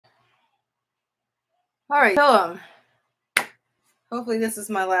All right, so hopefully this is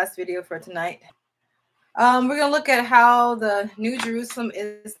my last video for tonight. We're going to look at how the New Jerusalem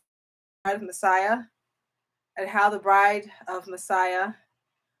is the bride of Messiah, and how the bride of Messiah,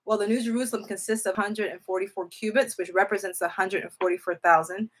 well, the New Jerusalem consists of 144 cubits, which represents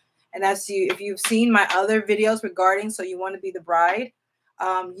 144,000. And if you've seen my other videos regarding So You Want to Be the Bride,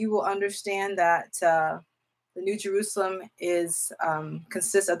 you will understand that the New Jerusalem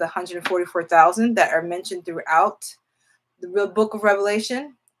consists of the 144,000 that are mentioned throughout the real book of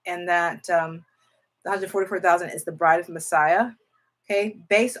Revelation, and that the 144,000 is the bride of Messiah. Okay,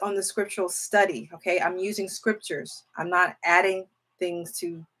 based on the scriptural study. Okay, I'm using scriptures. I'm not adding things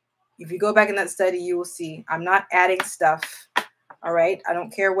to. If you go back in that study, you will see I'm not adding stuff. All right, I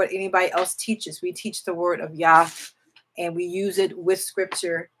don't care what anybody else teaches. We teach the word of Yah, and we use it with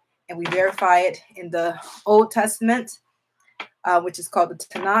scripture, and we verify it in the Old Testament, which is called the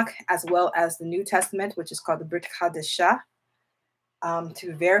Tanakh, as well as the New Testament, which is called the Brit Hadashah.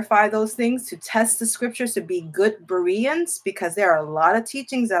 To verify those things, to test the scriptures, to be good Bereans, because there are a lot of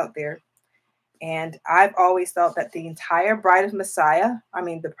teachings out there. And I've always thought that the entire bride of Messiah,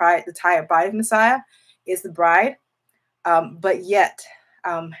 the entire bride of Messiah is the bride, but yet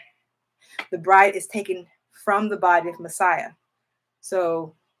the bride is taken from the body of Messiah.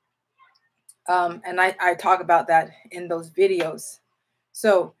 So, and I talk about that in those videos.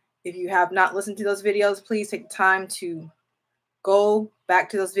 So if you have not listened to those videos, please take the time to go back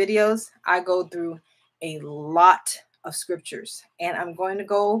to those videos. I go through a lot of scriptures, and I'm going to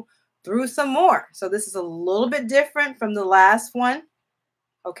go through some more. So this is a little bit different from the last one.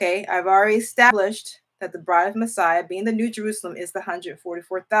 Okay, I've already established that the bride of Messiah, being the New Jerusalem, is the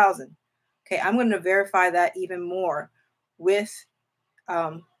 144,000. Okay, I'm going to verify that even more with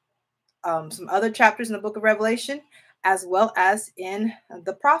some other chapters in the book of Revelation, as well as in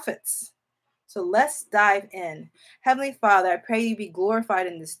the prophets. So let's dive in. Heavenly Father, I pray you be glorified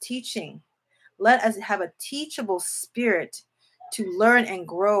in this teaching. Let us have a teachable spirit to learn and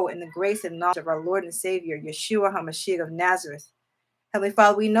grow in the grace and knowledge of our Lord and Savior, Yeshua HaMashiach of Nazareth. Heavenly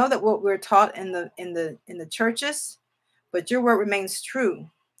Father, we know that what we're taught in the churches, but your word remains true.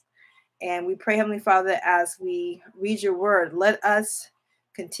 And we pray, Heavenly Father, as we read your word, let us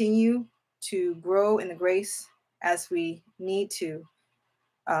continue to grow in the grace as we need to.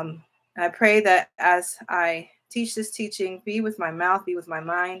 And I pray that as I teach this teaching, be with my mouth, be with my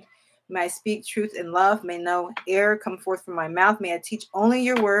mind. May I speak truth in love. May no error come forth from my mouth. May I teach only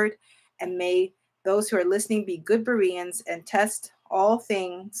your word. And may those who are listening be good Bereans and test all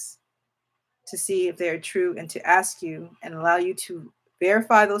things to see if they are true, and to ask you and allow you to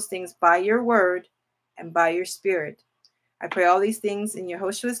verify those things by your word and by your spirit. I pray all these things in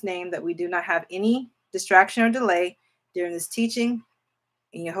Yehoshua's name, that we do not have any distraction or delay during this teaching.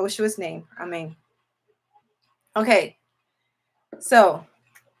 In Yehoshua's name, amen. Okay, so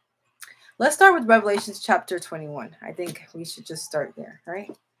let's start with Revelation chapter 21. I think we should just start there,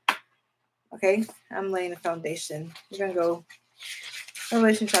 right? Okay, I'm laying the foundation. We're going to go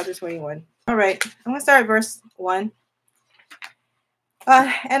Revelation chapter 21. All right, I'm going to start at verse 1.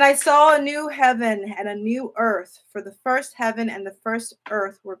 And I saw a new heaven and a new earth, for the first heaven and the first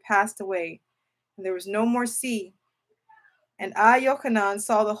earth were passed away, and there was no more sea. And I, Yochanan,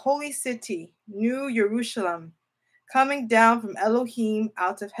 saw the holy city, New Jerusalem, coming down from Elohim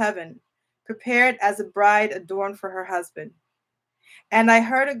out of heaven, prepared as a bride adorned for her husband. And I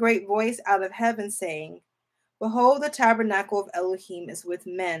heard a great voice out of heaven saying, Behold, the tabernacle of Elohim is with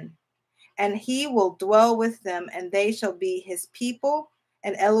men, and he will dwell with them, and they shall be his people,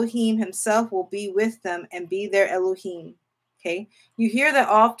 and Elohim himself will be with them and be their Elohim. Okay, you hear that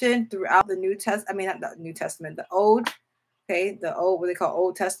often throughout the New Testament, not the New Testament, the Old. Okay, the old, what they call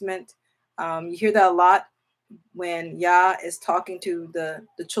Old Testament. You hear that a lot when Yah is talking to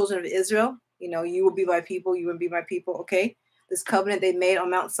the children of Israel. You know, you will be my people, you will be my people. Okay, this covenant they made on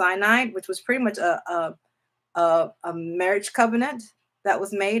Mount Sinai, which was pretty much a marriage covenant that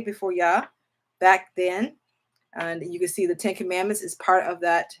was made before Yah back then. And you can see the Ten Commandments is part of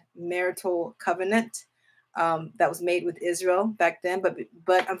that marital covenant that was made with Israel back then.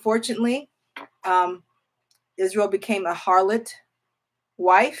 But unfortunately, Israel became a harlot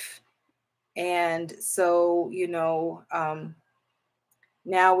wife. And so,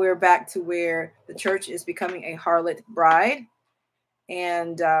 now we're back to where the church is becoming a harlot bride.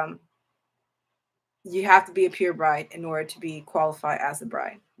 And you have to be a pure bride in order to be qualified as a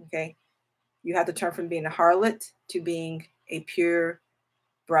bride. Okay. You have to turn from being a harlot to being a pure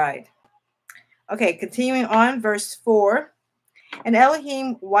bride. Okay. Continuing on, verse 4. And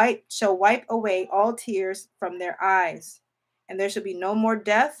Elohim shall wipe away all tears from their eyes, and there shall be no more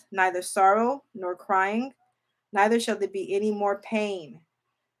death, neither sorrow nor crying, neither shall there be any more pain,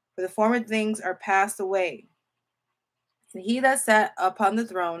 for the former things are passed away. And he that sat upon the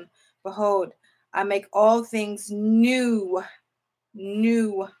throne, behold, I make all things new,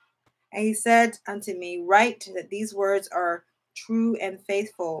 new. And he said unto me, write that these words are true and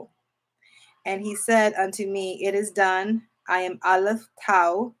faithful. And he said unto me, it is done. I am Aleph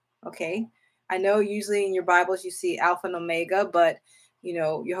Tau. Okay. I know usually in your Bibles you see Alpha and Omega, but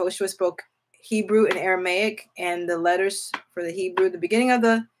Yehoshua spoke Hebrew and Aramaic, and the letters for the Hebrew, the beginning of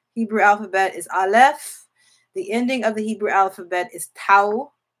the Hebrew alphabet is Aleph. The ending of the Hebrew alphabet is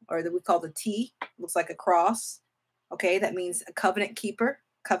Tau, or that we call the T. Looks like a cross. Okay, that means a covenant keeper,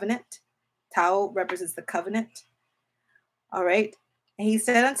 covenant. Tau represents the covenant. All right. And he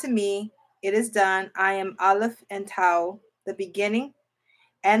said unto me, it is done. I am Aleph and Tau, the beginning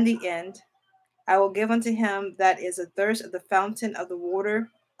and the end. I will give unto him that is athirst of the fountain of the water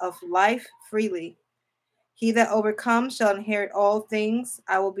of life freely. He that overcomes shall inherit all things.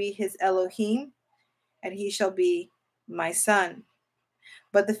 I will be his Elohim, and he shall be my son.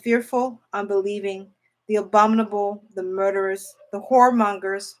 But the fearful, unbelieving, the abominable, the murderers, the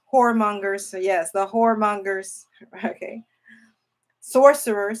whoremongers, yes, the whoremongers, okay,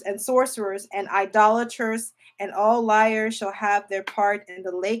 sorcerers and idolaters and all liars shall have their part in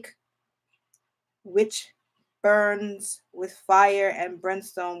the lake which burns with fire and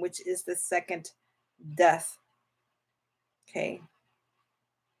brimstone, which is the second death. Okay.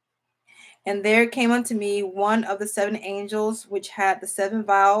 And there came unto me one of the seven angels which had the seven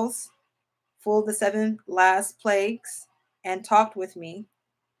vials full of the seven last plagues, and talked with me.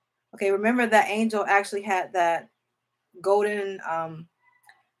 Okay, remember that angel actually had that golden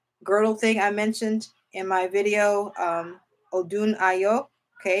girdle thing I mentioned in my video, Odun Ayo.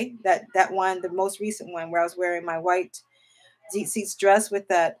 Okay, that one, the most recent one, where I was wearing my white Tzitzit dress with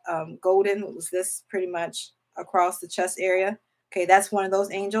that golden, what was this, pretty much across the chest area. Okay, that's one of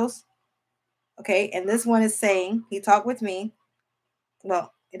those angels. Okay, and this one is saying, he talked with me.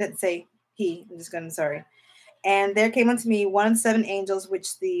 Well, it didn't say he. I'm just going to, sorry. And there came unto me one of the seven angels,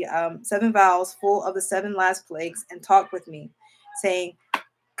 which the seven vials full of the seven last plagues, and talked with me, saying,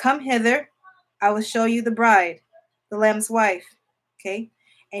 come hither, I will show you the bride, the Lamb's wife. Okay.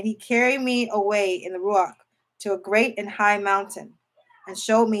 And he carried me away in the Ruach to a great and high mountain, and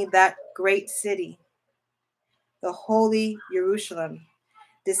showed me that great city, the holy Jerusalem,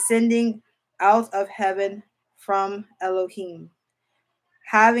 descending out of heaven from Elohim,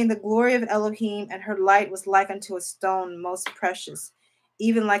 having the glory of Elohim, and her light was like unto a stone most precious,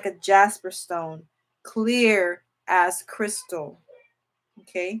 even like a jasper stone, clear as crystal.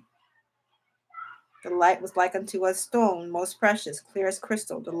 Okay. The light was like unto a stone, most precious, clear as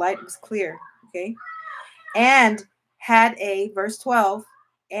crystal. The light was clear, okay? And had a, verse 12,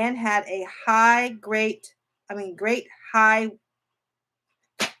 and had a great high.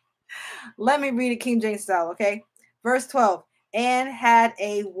 Let me read it King James style, okay? Verse 12, and had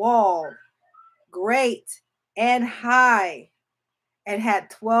a wall, great and high, and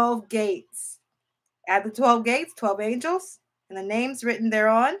had 12 gates. At the 12 gates, 12 angels, and the names written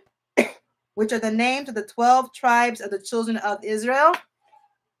thereon, which are the names of the 12 tribes of the children of Israel.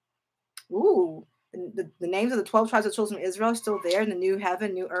 Ooh, the names of the 12 tribes of children of Israel are still there in the new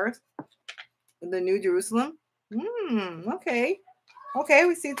heaven, new earth, in the new Jerusalem. Okay. Okay,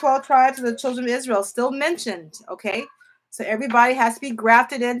 we see 12 tribes of the children of Israel still mentioned. Okay, so everybody has to be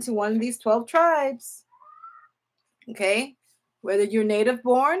grafted into one of these 12 tribes. Okay, whether you're native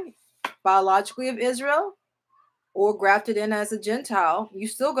born, biologically of Israel, or grafted in as a Gentile, you're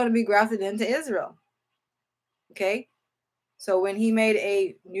still going to be grafted into Israel. Okay, so when he made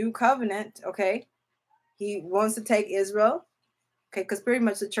a new covenant, okay, he wants to take Israel, okay, because pretty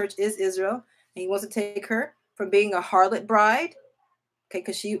much the church is Israel, and he wants to take her from being a harlot bride, okay,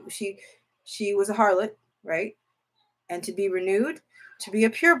 because she was a harlot, right, and to be renewed to be a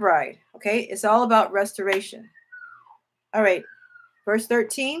pure bride. Okay, it's all about restoration. All right, verse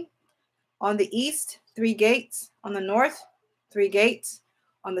 13. On the east, 3 gates. On the north, 3 gates.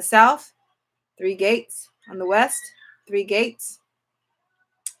 On the south, 3 gates. On the west, 3 gates.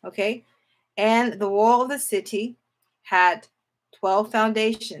 Okay. And the wall of the city had 12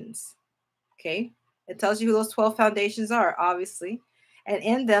 foundations. Okay. It tells you who those 12 foundations are, obviously. And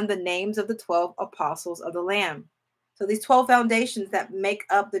in them, the names of the 12 apostles of the Lamb. So these 12 foundations that make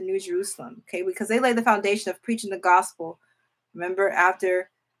up the New Jerusalem. Okay. Because they lay the foundation of preaching the gospel. Remember, after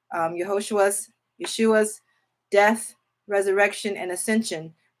Yeshua's death, resurrection, and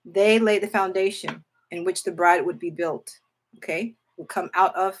ascension, they laid the foundation in which the bride would be built. Okay. Would come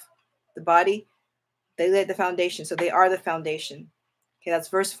out of the body They laid the foundation. So they are the foundation. Okay, that's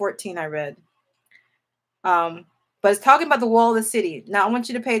verse 14 I read. But it's talking about the wall of the city. Now I want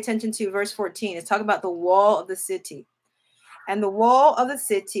you to pay attention to verse 14. It's talking about the wall of the city. And the wall of the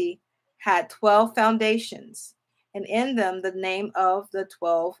city had 12 foundations, and in them the name of the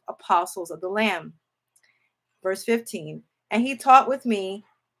 12 apostles of the Lamb. Verse 15. And he taught with me,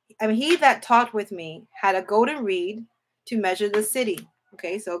 he that talked with me had a golden reed to measure the city.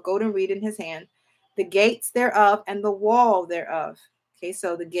 Okay, so golden reed in his hand, the gates thereof and the wall thereof. Okay,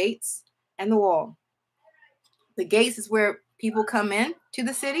 so the gates and the wall. The gates is where people come in to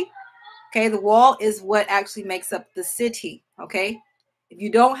the city. Okay, the wall is what actually makes up the city. Okay, if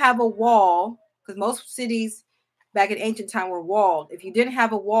you don't have a wall, because most cities back in ancient time were walled. If you didn't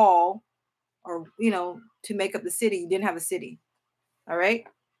have a wall, or to make up the city, you didn't have a city. All right.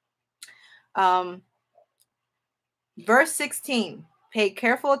 Verse 16. Pay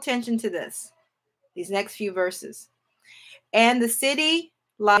careful attention to this. These next few verses. And the city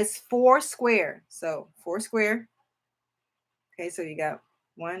lies 4 square. So 4 square. Okay, so you got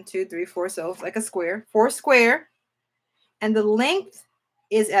 1, 2, 3, 4. So it's like a square. 4 square. And the length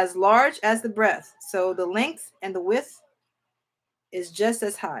is as large as the breadth. So the length and the width is just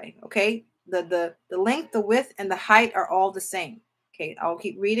as high. Okay. The length, the width, and the height are all the same. Okay, I'll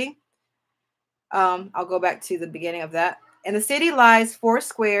keep reading. I'll go back to the beginning of that. And the city lies 4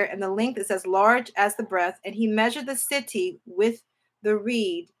 square, and the length is as large as the breadth. And he measured the city with the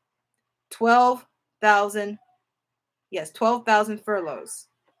reed 12,000 furlongs.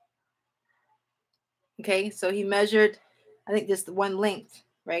 Okay, so he measured, I think, just one length,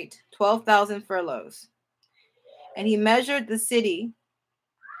 right? 12,000 furlongs. And he measured the city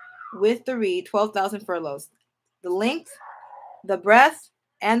with the reed 12,000 furlongs. The length, the breadth,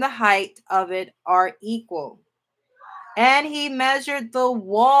 and the height of it are equal. And he measured the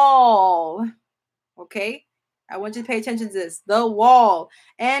wall. Okay, I want you to pay attention to this. The wall.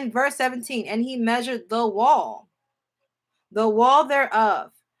 And verse 17. And he measured the wall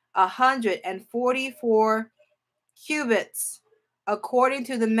thereof 144 cubits, according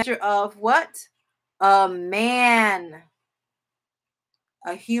to the measure of what? A man.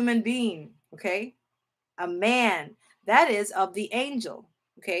 A human being. Okay, a man. That is of the angel.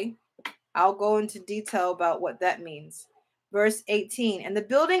 Okay, I'll go into detail about what that means. Verse 18. And the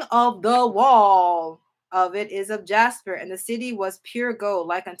building of the wall of it is of jasper, and the city was pure gold,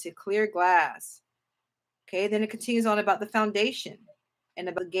 like unto clear glass. Okay, then it continues on about the foundation and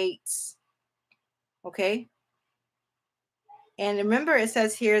about the gates. Okay, and remember it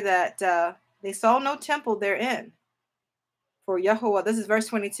says here that they saw no temple therein for Yahuwah. This is verse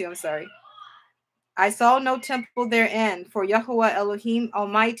 22. I'm sorry. I saw no temple therein, for Yahuwah Elohim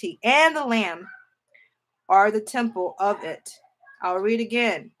Almighty and the Lamb are the temple of it. I'll read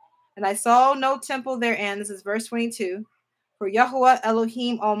again. And I saw no temple therein. This is verse 22. For Yahuwah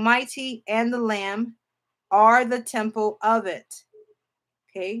Elohim Almighty and the Lamb are the temple of it.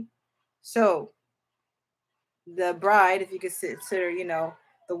 Okay. So the bride, if you could consider,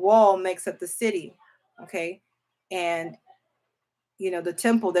 the wall makes up the city. Okay. And, the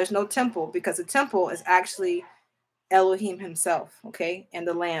temple, there's no temple because the temple is actually Elohim himself. Okay. And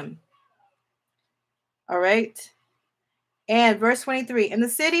the Lamb. All right. And verse 23, and the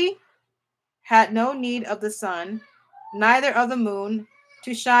city had no need of the sun, neither of the moon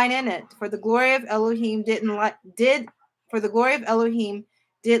to shine in it, for the glory of Elohim did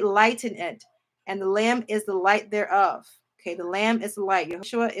lighten it, and the Lamb is the light thereof. Okay, the Lamb is the light.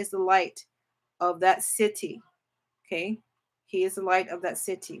 Yahushua is the light of that city. Okay, he is the light of that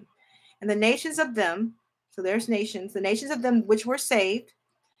city. And the nations of them, so there's nations, the nations of them which were saved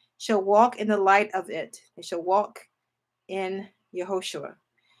shall walk in the light of it. They shall walk in Yehoshua.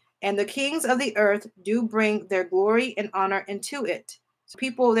 And the kings of the earth do bring their glory and honor into it. So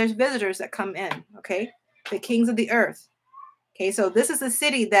people, there's visitors that come in, okay? The kings of the earth. Okay, so this is the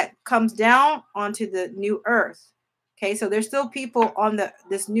city that comes down onto the new earth. Okay, so there's still people on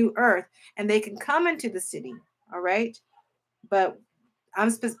this new earth, and they can come into the city, all right? But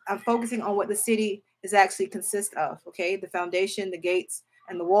I'm focusing on what the city is actually consist of, okay? The foundation, the gates,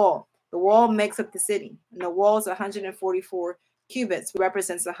 and the wall. The wall makes up the city, and the wall is 144 cubits,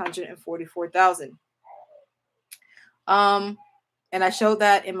 represents 144,000. And I showed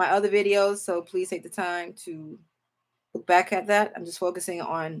that in my other videos, so please take the time to look back at that. I'm just focusing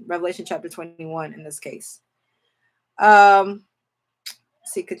on Revelation chapter 21 in this case.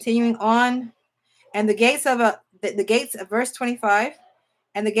 See, continuing on, and the gates of verse 25,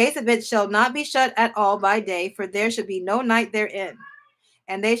 and the gates of it shall not be shut at all by day, for there shall be no night therein.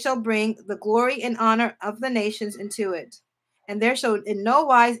 And they shall bring the glory and honor of the nations into it. and there shall in no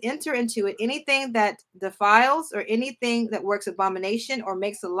wise enter into it anything that defiles, or anything that works abomination or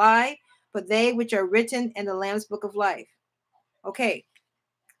makes a lie, but they which are written in the Lamb's book of life. Okay,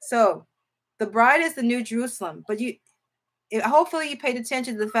 so the bride is the New Jerusalem, but hopefully you paid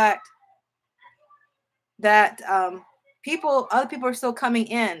attention to the fact that other people are still coming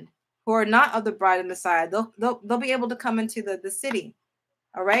in who are not of the bride of Messiah. They'll be able to come into the city.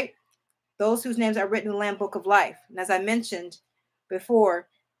 All right, those whose names are written in the Lamb book of life. And as I mentioned before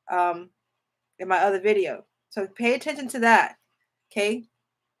in my other video, so pay attention to that. Okay.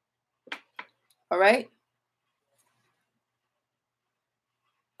 All right.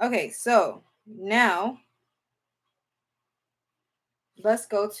 Okay, so now let's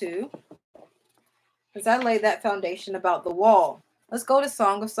go to, because I laid that foundation about the wall. Let's go to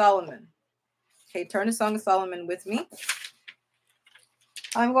Song of Solomon. Okay, turn to Song of Solomon with me.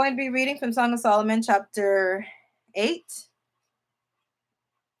 I'm going to be reading from Song of Solomon, chapter 8.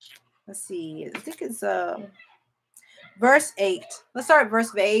 Let's see. I think it's verse 8. Let's start at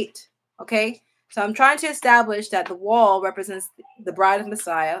verse 8. Okay, so I'm trying to establish that the wall represents the bride of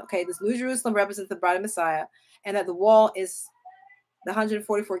Messiah. Okay, this New Jerusalem represents the bride of Messiah, and that the wall is the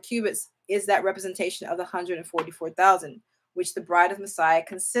 144 cubits is that representation of the 144,000, which the bride of Messiah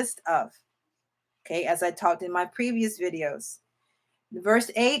consists of. Okay, as I talked in my previous videos.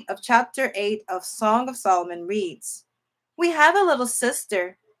 Verse 8 of chapter 8 of Song of Solomon reads, "We have a little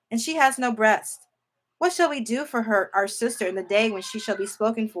sister, and she has no breast. What shall we do for her, our sister, in the day when she shall be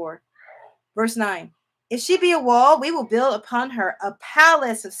spoken for?" Verse 9, "If she be a wall, we will build upon her a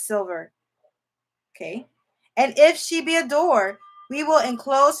palace of silver." Okay. "And if she be a door, we will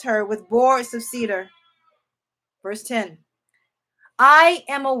enclose her with boards of cedar." Verse 10, "I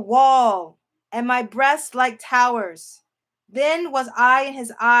am a wall, and my breasts like towers. Then was I in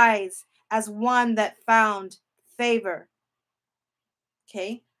his eyes as one that found favor."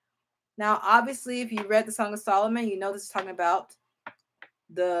 Okay. Now, obviously, if you read the Song of Solomon, you know this is talking about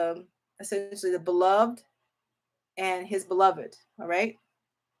essentially the beloved and his beloved. All right.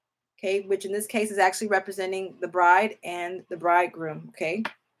 Okay, which in this case is actually representing the bride and the bridegroom. Okay,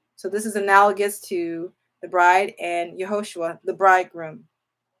 so this is analogous to the bride and Yehoshua, the bridegroom.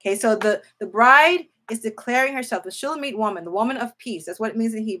 Okay, so the bride is declaring herself the Shulamite woman, the woman of peace. That's what it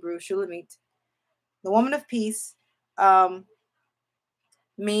means in Hebrew, Shulamite. The woman of peace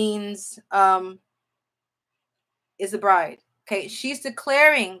means is the bride. Okay, she's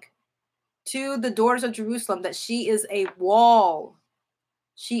declaring to the daughters of Jerusalem that she is a wall.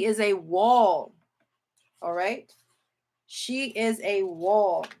 She is a wall. All right. She is a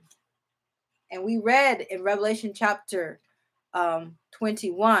wall. And we read in Revelation chapter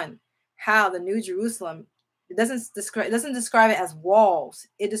 21 how the New Jerusalem, it doesn't describe it as walls.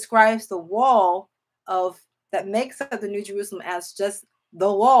 It describes the wall that makes up the New Jerusalem as just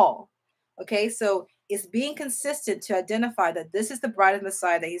the wall. Okay, so it's being consistent to identify that this is the bride of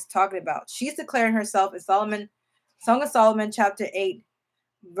Messiah that he's talking about. She's declaring herself in Song of Solomon chapter 8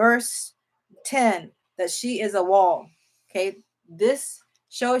 verse 10 that she is a wall. Okay, this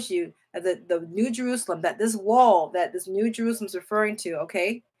shows you that the New Jerusalem, that this wall that this New Jerusalem is referring to,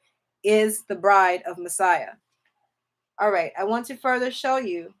 okay, is the bride of Messiah. All right, I want to further show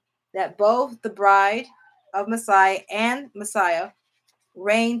you that both the bride of Messiah and Messiah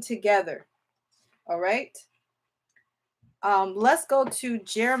reign together. All right, let's go to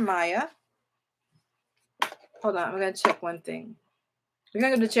Jeremiah. Hold on, I'm going to check one thing. We're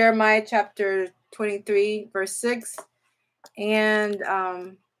going to go to Jeremiah chapter 23, verse 6, and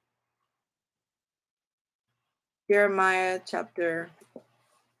Jeremiah chapter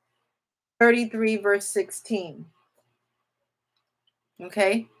 33, verse 16.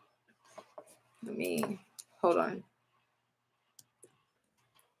 Okay? Let me, hold on.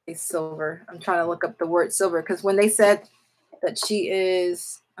 It's silver. I'm trying to look up the word silver, because when they said that she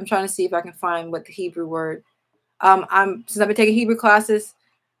is, I'm trying to see if I can find what the Hebrew word. Since I've been taking Hebrew classes,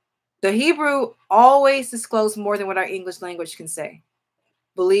 the Hebrew always discloses more than what our English language can say.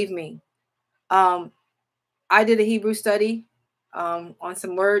 Believe me. I did a Hebrew study on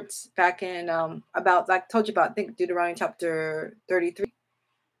some words back in about, like I told you about, I think Deuteronomy chapter 33.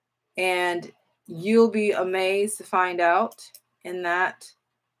 And you'll be amazed to find out in that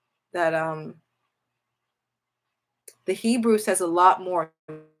the Hebrew says a lot more,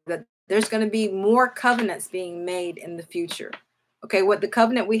 that there's going to be more covenants being made in the future. Okay, what the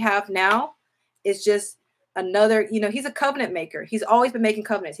covenant we have now is just another, he's a covenant maker. He's always been making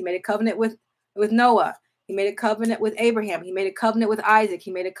covenants. He made a covenant with Noah. He made a covenant with Abraham. He made a covenant with Isaac.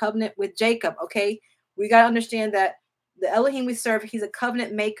 He made a covenant with Jacob. Okay, we got to understand that the Elohim we serve, he's a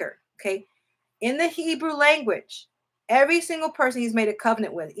covenant maker. Okay, in the Hebrew language, Every single person he's made a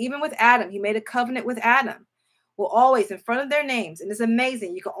covenant with, even with Adam, he made a covenant with Adam, will always in front of their names. And it's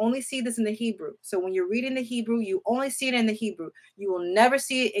amazing. You can only see this in the Hebrew. So when you're reading the Hebrew, you only see it in the Hebrew. You will never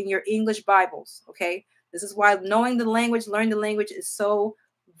see it in your English Bibles. Okay. This is why knowing the language, learning the language is so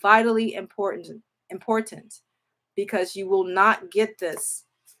vitally important, because you will not get this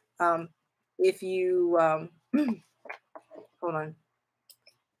if you hold on.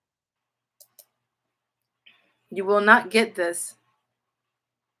 You will not get this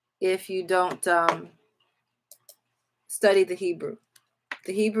if you don't study the Hebrew.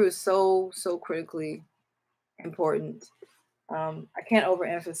 The Hebrew is so critically important. I can't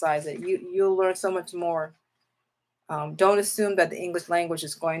overemphasize it. You'll learn so much more. Don't assume that the English language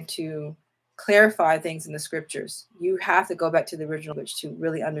is going to clarify things in the scriptures. You have to go back to the original language to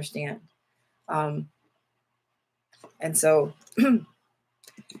really understand. And so,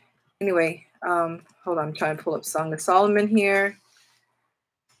 anyway, hold on. I'm trying to pull up Song of Solomon here.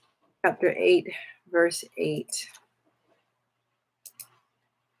 Chapter 8, verse 8.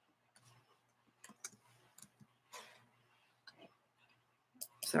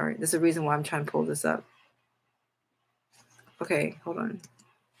 Sorry, there's a reason why I'm trying to pull this up. Okay, hold on.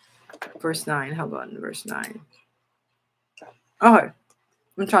 Verse 9. Hold on, verse 9. Oh,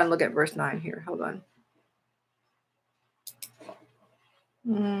 I'm trying to look at verse 9 here. Hold on.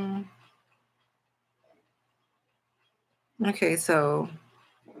 Okay, so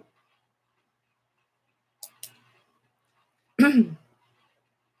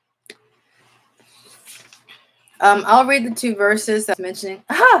I'll read the two verses that's mentioning.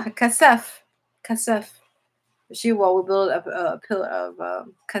 Kasef. She will build a pillar of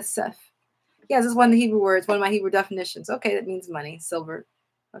kasef. Yes, it's one of the Hebrew words, one of my Hebrew definitions. Okay, that means money, silver.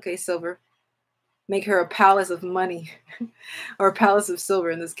 Okay, silver. Make her a palace of money, or a palace of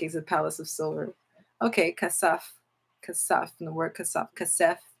silver. In this case, a palace of silver. Okay, kasaf, from the word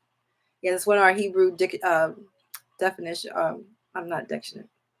kasef. Yeah, it's one of our Hebrew definition. I'm not dictionary.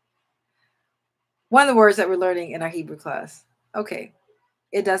 One of the words that we're learning in our Hebrew class. Okay,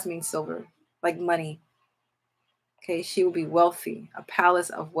 it does mean silver, like money. Okay, she will be wealthy, a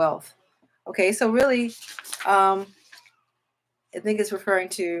palace of wealth. Okay, so really, I think it's referring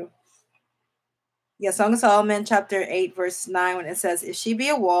to, Song of Solomon, chapter 8, verse 9, when it says, if she be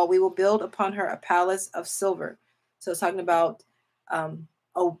a wall, we will build upon her a palace of silver. So it's talking about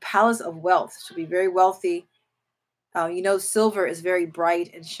a palace of wealth. She'll be very wealthy. Silver is very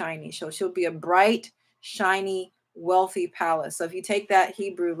bright and shiny. So she'll be a bright, shiny, wealthy palace. So if you take that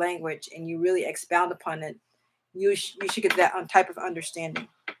Hebrew language and you really expound upon it, you should get that type of understanding.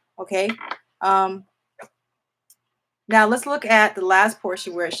 Okay. Now let's look at the last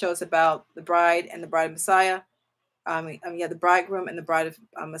portion where it shows about the bride and the bride of Messiah. The bridegroom and the bride of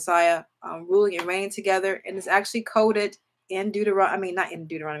Messiah ruling and reigning together, and it's actually coded in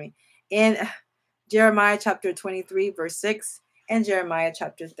in Jeremiah chapter 23, verse 6, and Jeremiah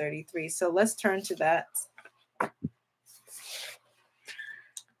chapter 33. So let's turn to that.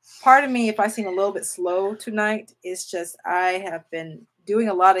 Pardon me if I seem a little bit slow tonight. It's just I have been doing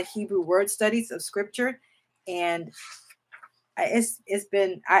a lot of Hebrew word studies of scripture, and I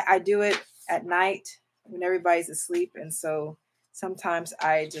do it at night when everybody's asleep, and so sometimes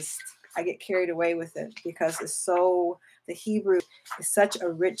I get carried away with it because the Hebrew is such a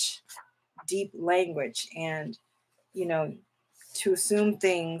rich, deep language, and to assume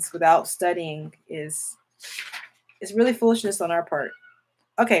things without studying is really foolishness on our part.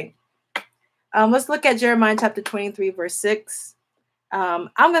 Okay, let's look at Jeremiah chapter 23, verse 6. I'm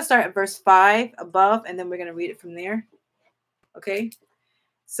going to start at verse 5 above, and then we're going to read it from there. Okay,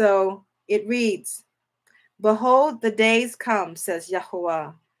 so it reads, behold, the days come, says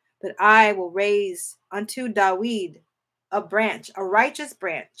Yahuwah, that I will raise unto David a branch, a righteous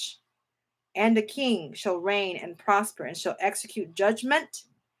branch, and the king shall reign and prosper and shall execute judgment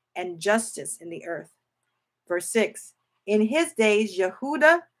and justice in the earth. Verse 6, in his days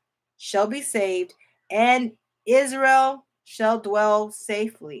Yehudah shall be saved, and Israel shall dwell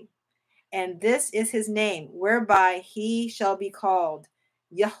safely. And this is his name, whereby he shall be called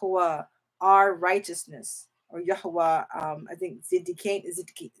Yahuwah, our righteousness, or Yahuwah. I think Zidki.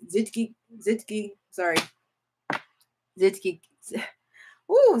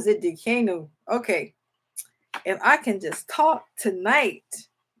 Ooh, Zidkenu. Okay, if I can just talk tonight,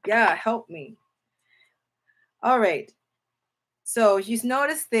 yeah, help me. All right. So you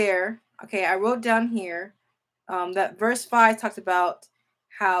notice there. Okay, I wrote down here that verse 5 talks about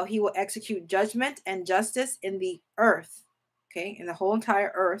how he will execute judgment and justice in the earth. Okay, in the whole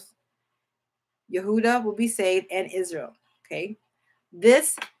entire earth. Yehudah will be saved and Israel. Okay,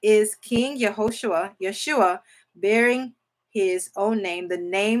 this is King Yeshua, bearing his own name, the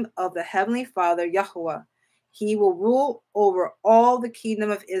name of the Heavenly Father, Yahweh. He will rule over all the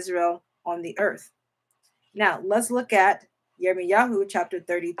kingdom of Israel on the earth. Now, let's look at Yirmiyahu chapter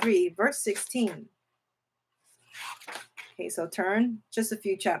 33, verse 16. Okay, so turn just a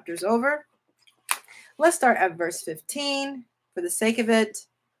few chapters over. Let's start at verse 15 for the sake of it.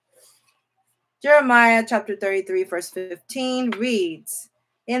 Jeremiah chapter 33, verse 15 reads,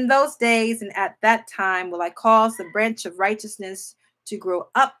 "In those days and at that time will I cause the branch of righteousness to grow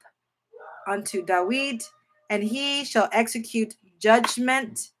up unto David, and he shall execute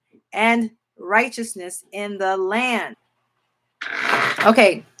judgment and righteousness in the land."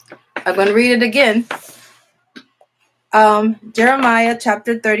 Okay, I'm going to read it again. Jeremiah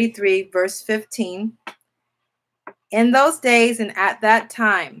chapter 33, verse 15. "In those days and at that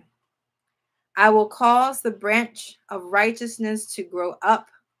time, I will cause the branch of righteousness to grow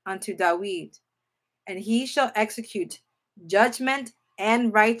up unto David, and he shall execute judgment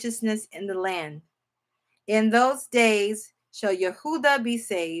and righteousness in the land. In those days shall Yehudah be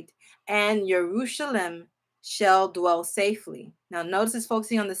saved, and Jerusalem shall dwell safely." Now notice it's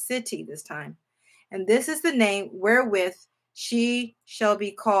focusing on the city this time. "And this is the name wherewith she shall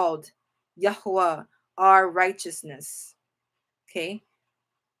be called, Yahweh, our righteousness." Okay.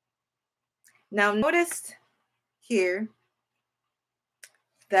 Now notice here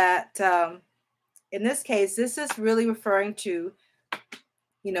that in this case, this is really referring to,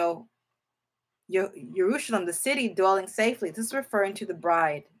 Jerusalem, the city dwelling safely. This is referring to the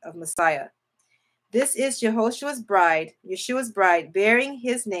bride of Messiah. This is Yeshua's bride, bearing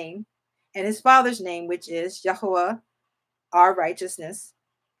his name and his father's name, which is Yahweh, our righteousness.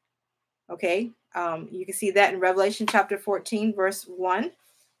 Okay, you can see that in Revelation chapter 14, verse 1.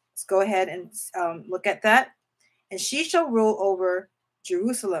 Let's go ahead and look at that. "And she shall rule over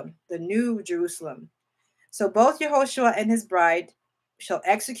Jerusalem, the new Jerusalem. So both Yehoshua and his bride shall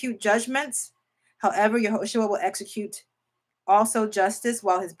execute judgments. However, Yehoshua will execute also justice,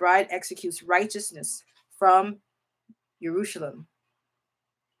 while his bride executes righteousness from Jerusalem."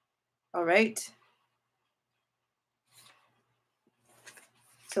 All right.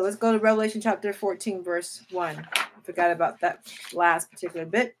 So let's go to Revelation chapter 14, verse 1. I forgot about that last particular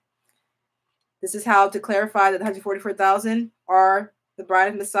bit. This is how to clarify that the 144,000 are the bride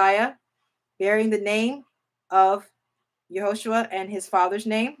of Messiah, bearing the name of Yehoshua and his father's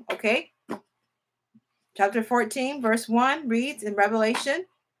name. Okay. Chapter 14, verse 1 reads in Revelation,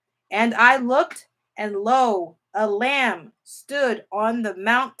 "And I looked, and lo, a lamb stood on the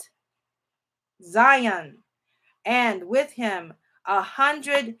Mount Zion, and with him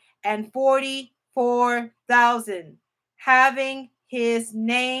 144,000, having his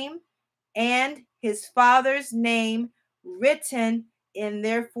name and his father's name written in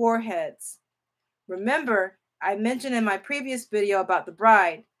their foreheads." Remember, I mentioned in my previous video about the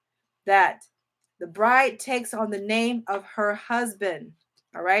bride that the bride takes on the name of her husband.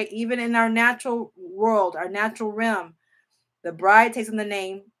 All right. Even in our natural world, our natural realm, the bride takes on the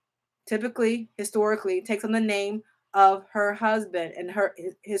name, typically, historically, takes on the name of her husband and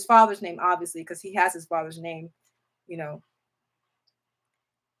his father's name, obviously, because he has his father's name,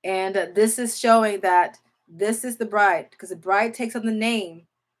 And this is showing that this is the bride, because the bride takes on the name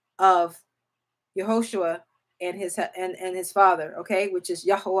of Yehoshua and his father, okay, which is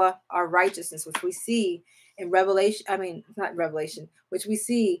Yahweh, our righteousness, which we see in Revelation. I mean, not Revelation, which we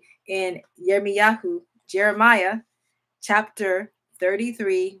see in Jeremiah, chapter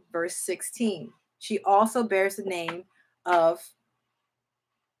 33, verse 16. She also bears the name of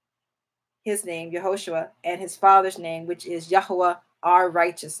his name, Yehoshua, and his father's name, which is Yahweh, our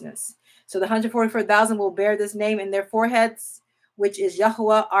righteousness. So the 144,000 will bear this name in their foreheads, which is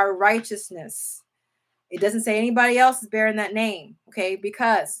Yahweh, our righteousness. It doesn't say anybody else is bearing that name, okay?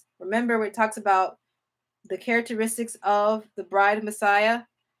 Because remember, when it talks about the characteristics of the bride of Messiah,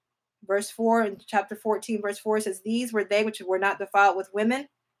 verse 4 in chapter 14, verse 4 says, "These were they which were not defiled with women."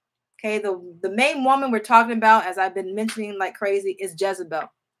 Okay, the main woman we're talking about, as I've been mentioning like crazy, is Jezebel.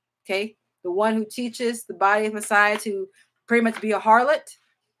 Okay, the one who teaches the body of Messiah to pretty much be a harlot.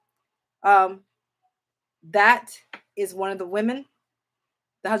 That is one of the women.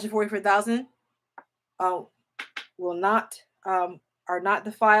 The 144,000 are not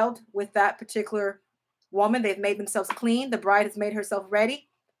defiled with that particular woman. They've made themselves clean. The bride has made herself ready.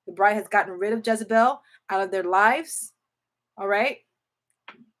 The bride has gotten rid of Jezebel out of their lives. All right.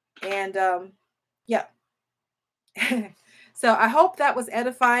 And yeah. So I hope that was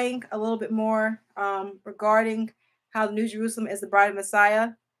edifying a little bit more regarding how the New Jerusalem is the bride of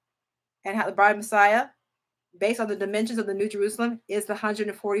Messiah, and how the bride of Messiah, based on the dimensions of the New Jerusalem, is the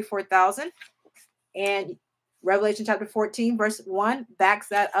 144,000. And Revelation chapter 14, verse 1 backs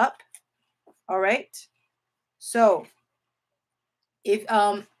that up. All right. So if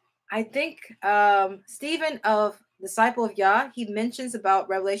I think Stephen of Disciple of Yah, he mentions about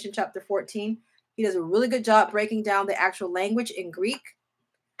Revelation chapter 14. He does a really good job breaking down the actual language in Greek.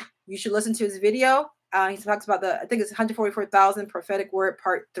 You should listen to his video. He talks about I think it's 144,000 prophetic word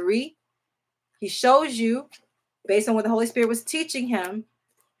part 3. He shows you, based on what the Holy Spirit was teaching him,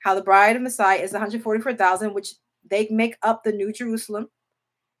 how the bride of Messiah is 144,000, which they make up the New Jerusalem,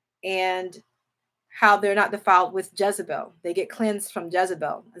 and how they're not defiled with Jezebel. They get cleansed from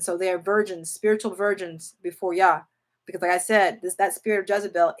Jezebel. And so they are virgins, spiritual virgins before Yah. Because like I said, that spirit of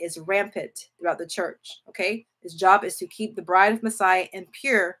Jezebel is rampant throughout the church. Okay. His job is to keep the bride of Messiah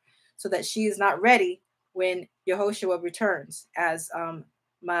impure so that she is not ready when Yehoshua returns, as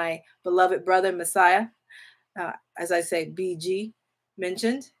my beloved brother Messiah, as I say, BG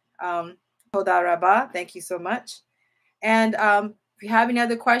mentioned. Hoda Rabbah, thank you so much. And if you have any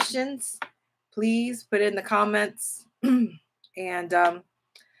other questions, please put it in the comments. And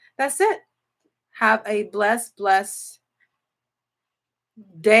that's it. Have a blessed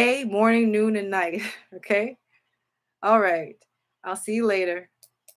day, morning, noon, and night. Okay? All right. I'll see you later.